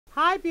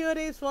Hi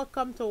beauties,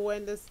 welcome to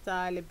Wendy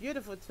Style. A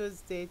beautiful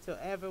Tuesday to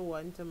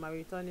everyone, to my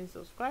returning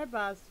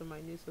subscribers, to my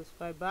new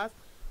subscribers.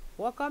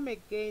 Welcome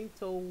again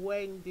to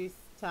Wendy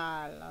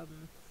Style.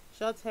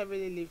 Short hair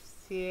really lives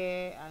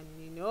here,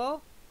 and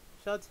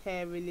short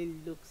hair really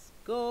looks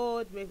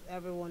good, makes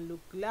everyone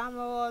look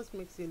glamorous,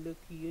 makes it look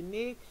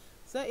unique.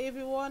 So if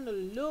you want to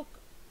look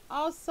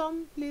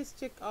awesome, please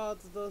check out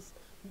those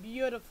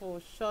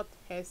beautiful short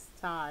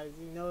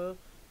hairstyles.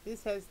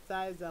 These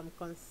hairstyles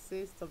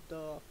consist of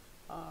the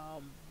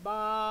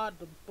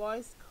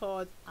boys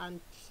cut and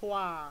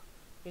twa,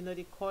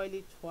 the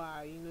coily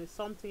twa. It's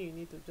something you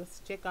need to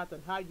just check out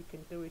on how you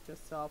can do it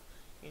yourself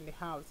in the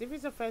house. If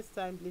it's your first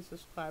time, please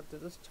subscribe to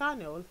this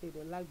channel, hit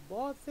the like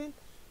button,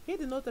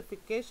 hit the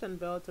notification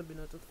bell to be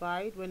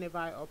notified whenever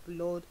I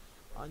upload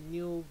a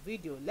new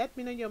video. Let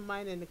me know your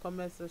mind in the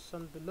comment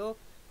section below.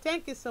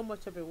 Thank you so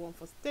much everyone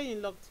for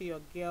staying locked to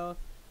your girl.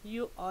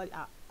 You all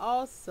are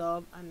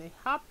awesome, and a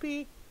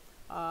happy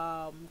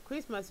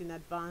Christmas in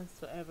advance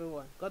to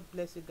everyone. God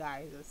bless you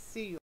guys. I'll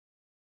see you.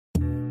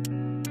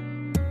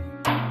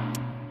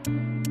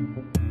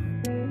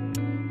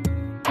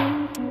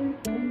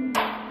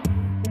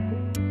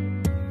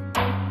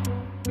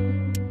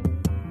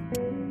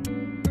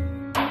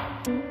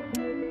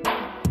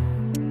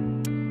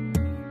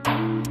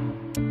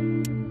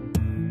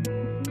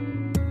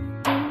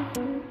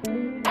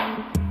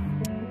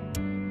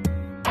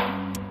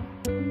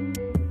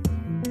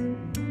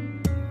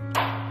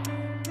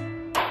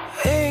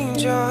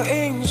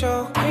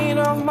 Angel, queen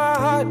of my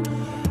heart.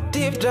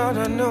 Deep down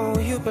I know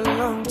you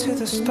belong to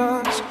the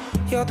stars.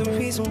 You're the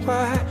reason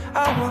why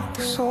I work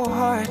so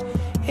hard.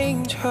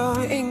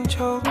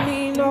 Angel,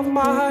 queen of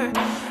my heart.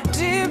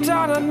 Deep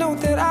down I know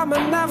that I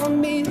might never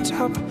meet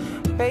up,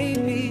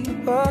 baby,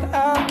 but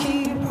I'll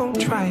keep on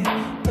trying.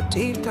 But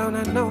deep down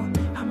I know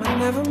I might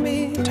never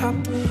meet up,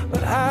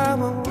 but I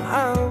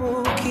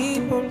will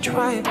keep on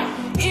trying.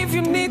 If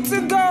you need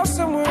to go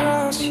somewhere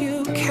else,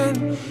 you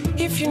can.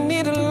 If you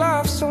need to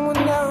love someone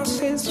else,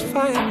 it's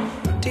fine.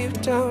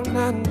 Deep down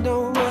I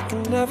know I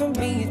can never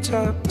meet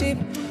up. Deep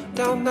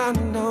down I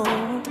know.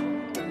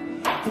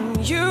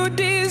 And you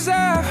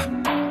deserve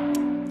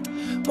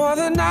more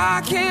than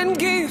I can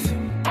give.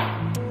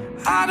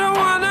 I don't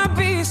wanna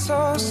be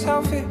so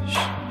selfish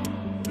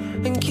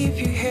and keep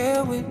you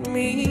here with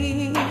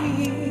me.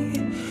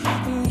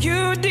 And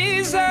you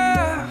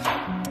deserve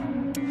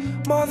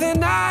more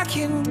than I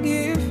can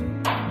give.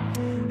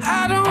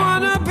 I don't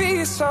wanna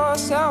be so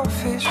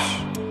selfish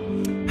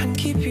and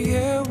keep you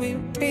here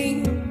with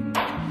me.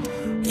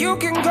 You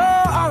can go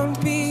on,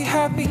 be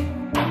happy.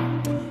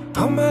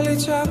 I'ma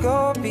let you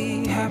go,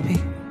 be happy.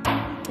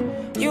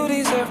 You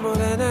deserve more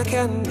than I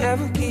can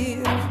ever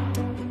give.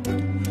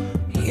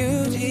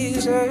 You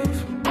deserve.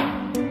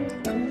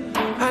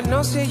 I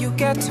know, say you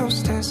get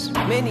toasters,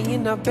 many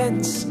in the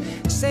Benz.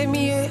 Say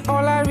me,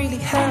 all I really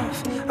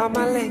have are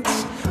my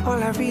legs.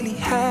 All I really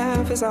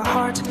have is a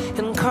heart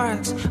and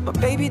cards. But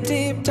baby,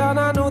 deep down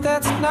I know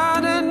that's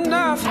not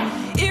enough.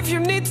 If you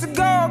need to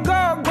go,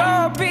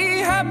 be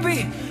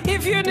happy.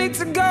 If you need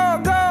to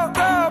go,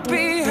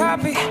 be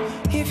happy.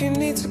 If you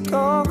need to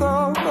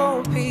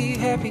go, be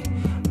happy.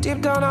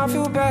 Deep down I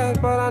feel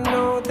bad, but I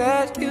know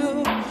that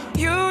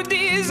you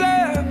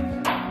deserve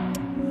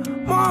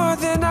more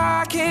than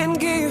I can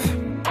give.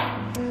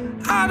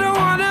 I don't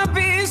wanna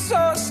be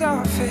so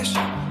selfish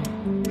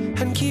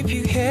and keep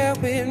you here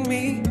with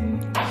me.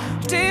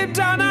 Deep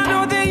down I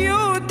know that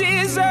you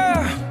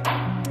deserve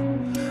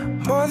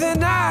more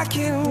than I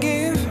can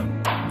give.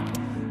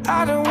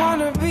 I don't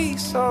wanna be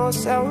so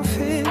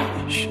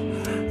selfish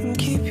and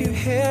keep you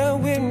here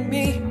with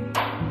me.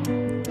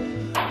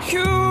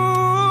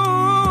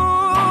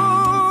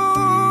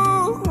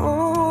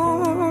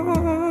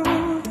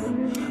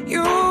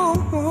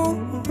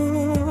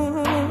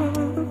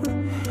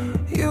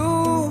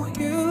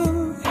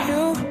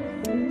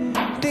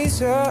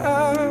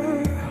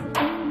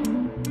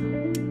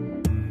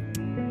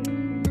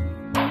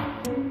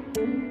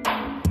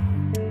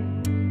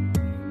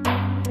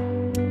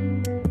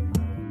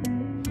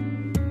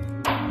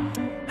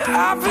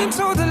 I've been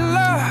told that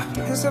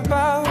love is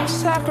about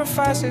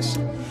sacrifices.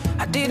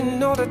 I didn't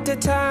know that the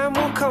time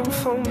will come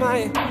for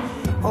mine.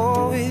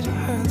 Oh, it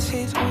hurts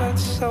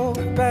so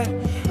bad.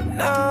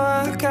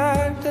 Now I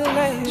gotta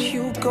let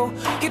you go.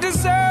 You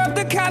deserve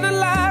the kind of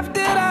life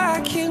that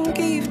I can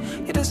give.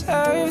 You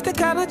deserve the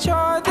kind of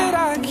joy that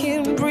I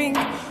can bring.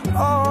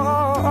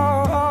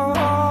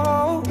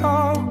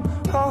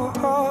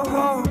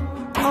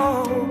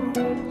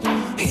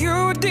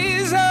 You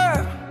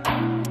deserve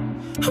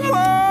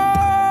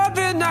more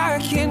than I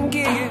can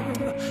give.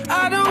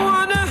 I don't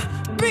wanna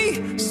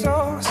be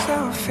so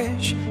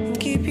selfish and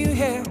keep you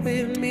here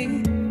with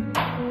me.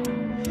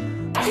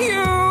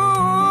 You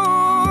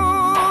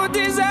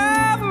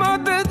deserve more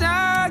than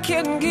I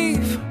can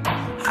give.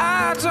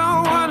 I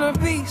don't wanna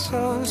be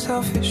so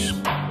selfish.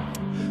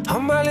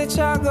 I'ma let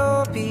y'all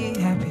go, be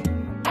happy.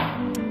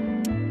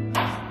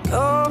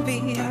 Go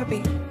be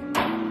happy.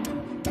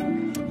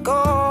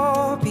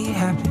 Go be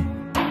happy.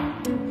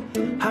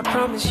 I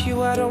promise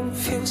you I don't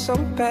feel so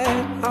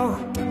bad. Oh,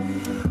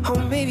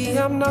 maybe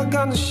I'm not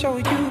gonna show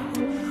you.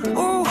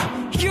 Oh,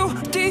 you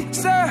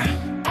deserve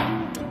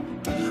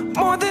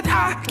more than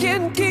I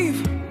can give.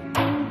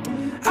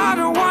 I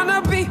don't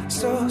wanna be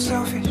so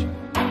selfish.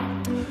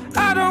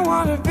 I don't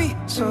wanna be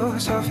so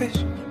selfish.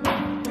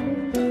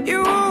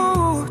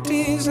 You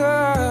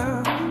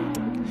deserve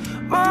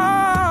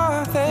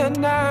more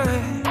than I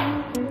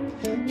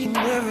can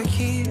never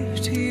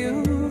give to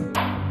you.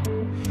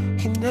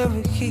 Can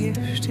never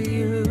give to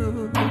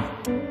you.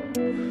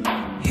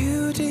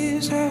 You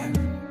deserve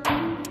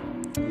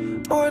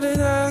more than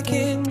I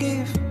can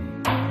give.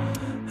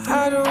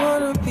 I don't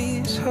wanna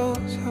be so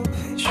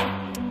selfish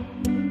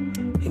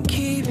and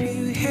keep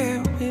you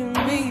here with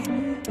me.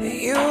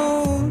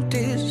 You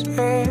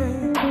deserve.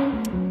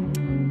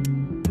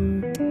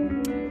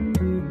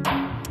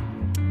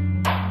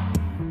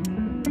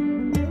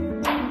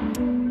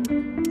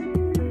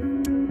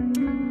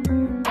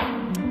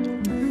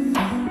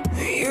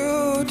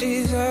 You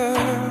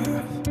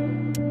deserve.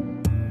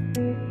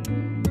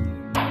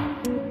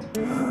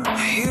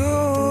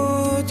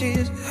 You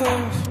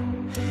deserve.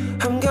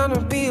 I'm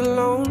gonna be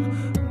alone,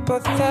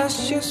 but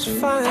that's just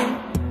fine.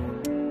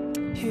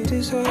 You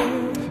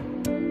deserve.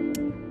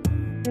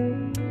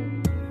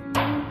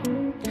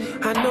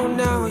 I know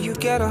now you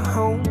get a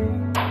home,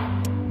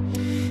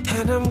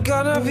 and I'm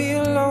gonna be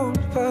alone,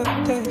 but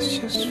that's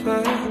just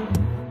fine.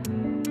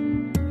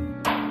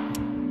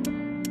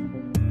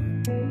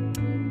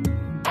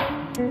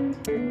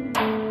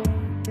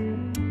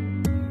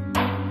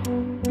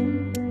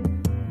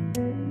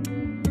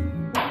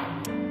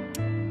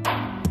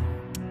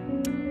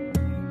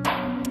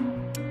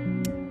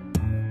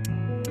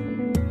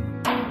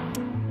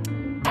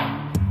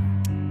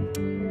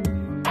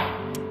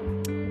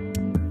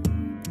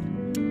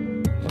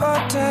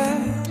 But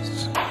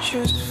that's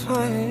just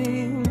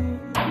fine.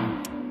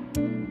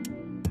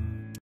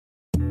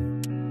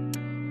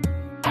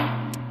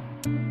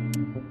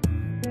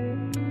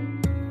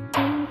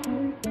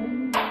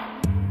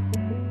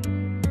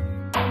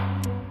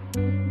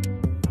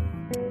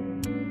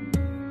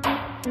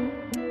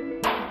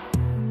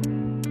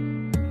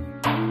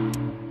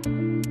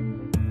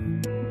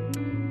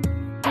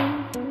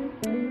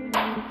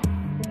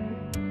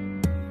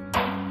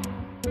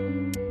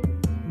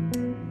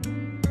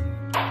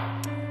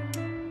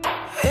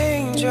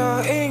 Angel,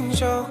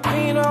 angel,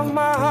 queen of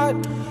my heart.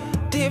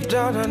 Deep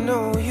down I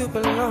know you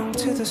belong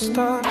to the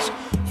stars.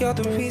 You're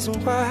the reason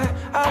why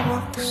I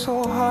work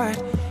so hard.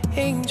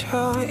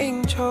 Angel,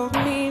 angel,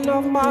 queen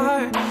of my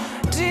heart.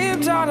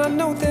 Deep down I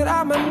know that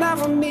I might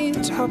never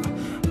meet up,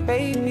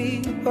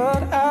 baby,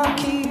 but I'll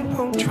keep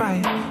on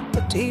trying.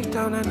 But deep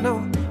down I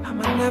know I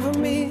might never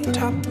meet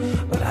up,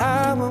 but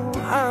I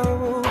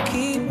will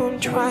keep on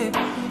trying.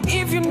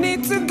 If you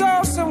need to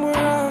go somewhere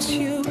else,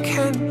 you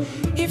can.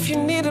 If you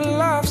need to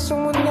love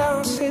someone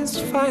else, it's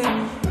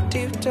fine.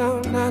 Deep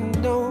down I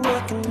know I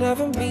can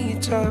never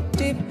meet up.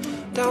 Deep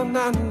down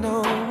I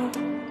know.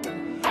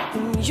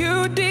 And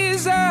you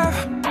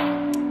deserve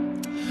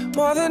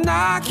more than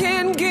I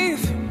can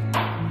give.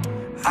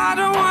 I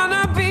don't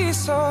wanna be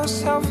so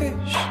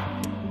selfish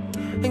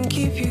and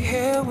keep you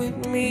here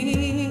with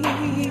me.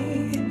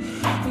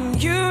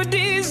 And you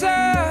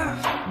deserve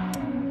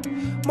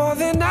more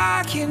than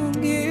I can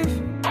give.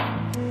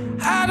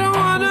 I don't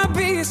wanna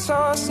be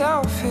so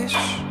selfish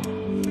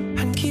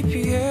and keep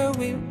you here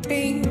with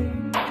me.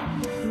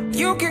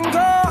 You can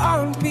go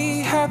and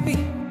be happy.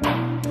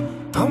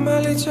 I'ma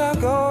let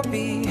you go,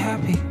 be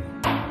happy.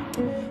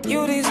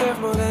 You deserve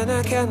more than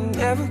I can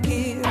ever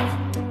give.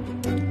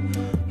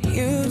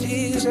 You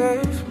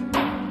deserve.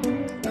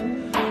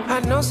 I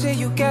know, say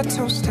you get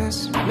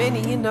toasters,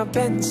 many in a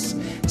Benz.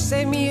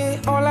 Say me,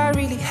 all I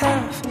really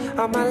have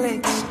are my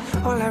legs.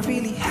 All I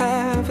really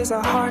have is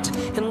a heart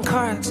and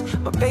cards.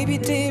 But baby,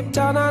 deep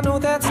down I know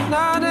that's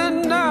not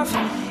enough.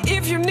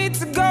 If you need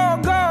to go,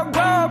 go,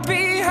 go,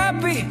 be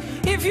happy.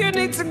 If you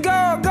need to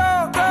go,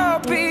 go,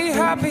 go, be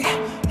happy.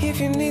 If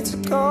you need to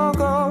go,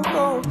 go,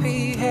 go,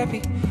 be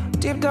happy.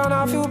 Deep down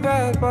I feel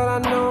bad, but I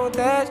know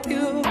that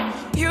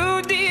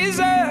you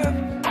deserve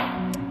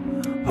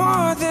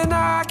more than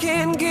I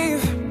can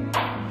give.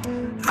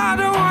 I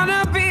don't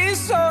wanna be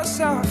so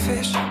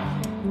selfish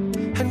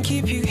and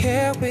keep you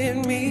here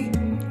with me.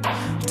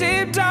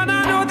 Deep down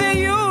I know that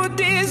you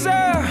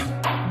deserve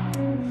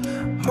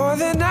more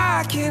than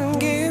I can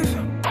give.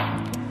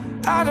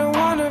 I don't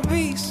wanna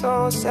be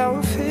so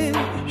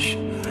selfish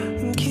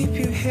and keep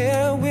you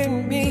here with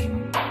me.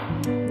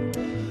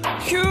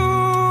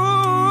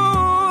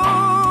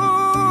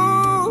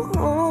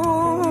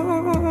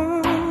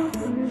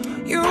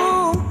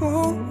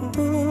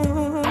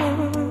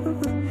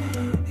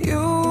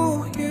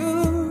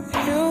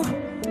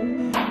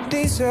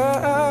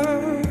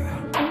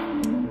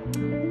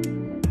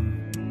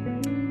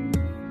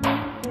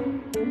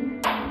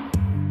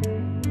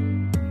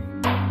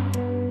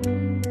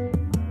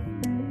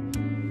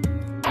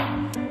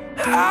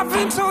 I've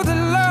been told that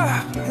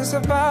love is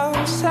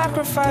about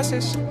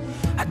sacrifices.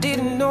 I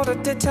didn't know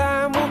that the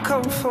time will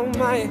come for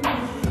mine.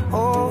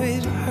 Oh,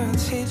 it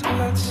hurts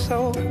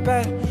so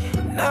bad.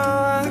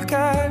 Now I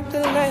gotta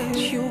let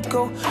you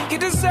go. You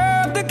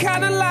deserve the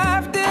kind of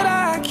life that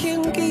I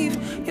can give.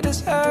 You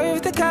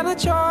deserve the kind of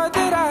joy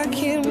that I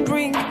can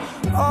bring. Oh,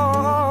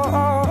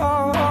 oh,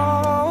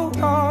 oh,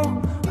 oh,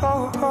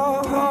 oh,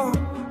 oh, oh,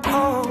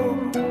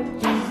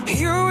 oh.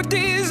 You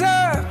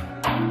deserve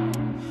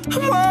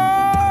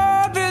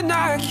more than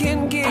I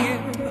can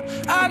give.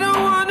 I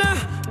don't wanna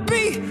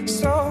be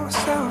so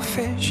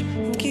selfish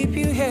and keep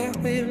you here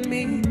with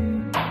me.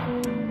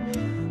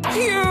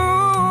 You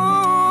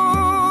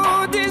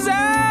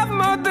deserve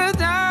more than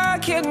I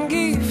can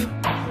give.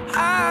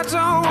 I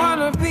don't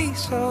wanna be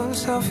so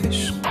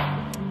selfish.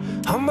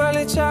 I'ma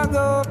let y'all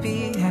go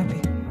be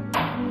happy.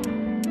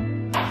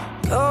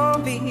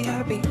 Go be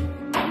happy.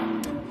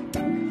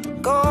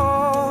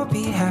 Go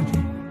be happy.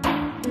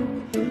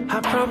 I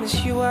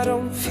promise you I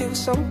don't feel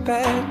so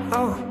bad.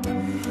 Oh,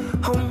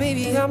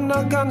 maybe I'm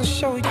not gonna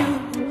show you.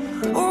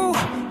 Oh,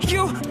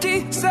 you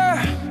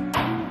deserve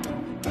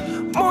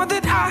more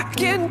than I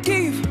can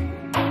give.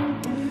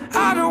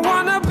 I don't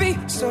wanna be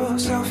so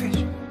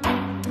selfish.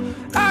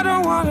 I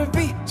don't wanna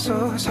be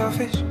so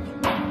selfish.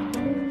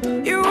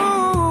 You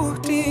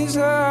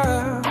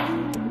deserve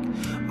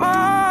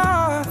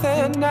more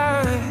than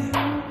I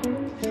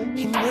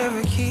can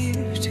never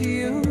give to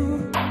you.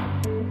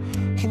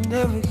 Can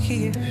never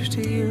give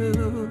to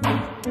you.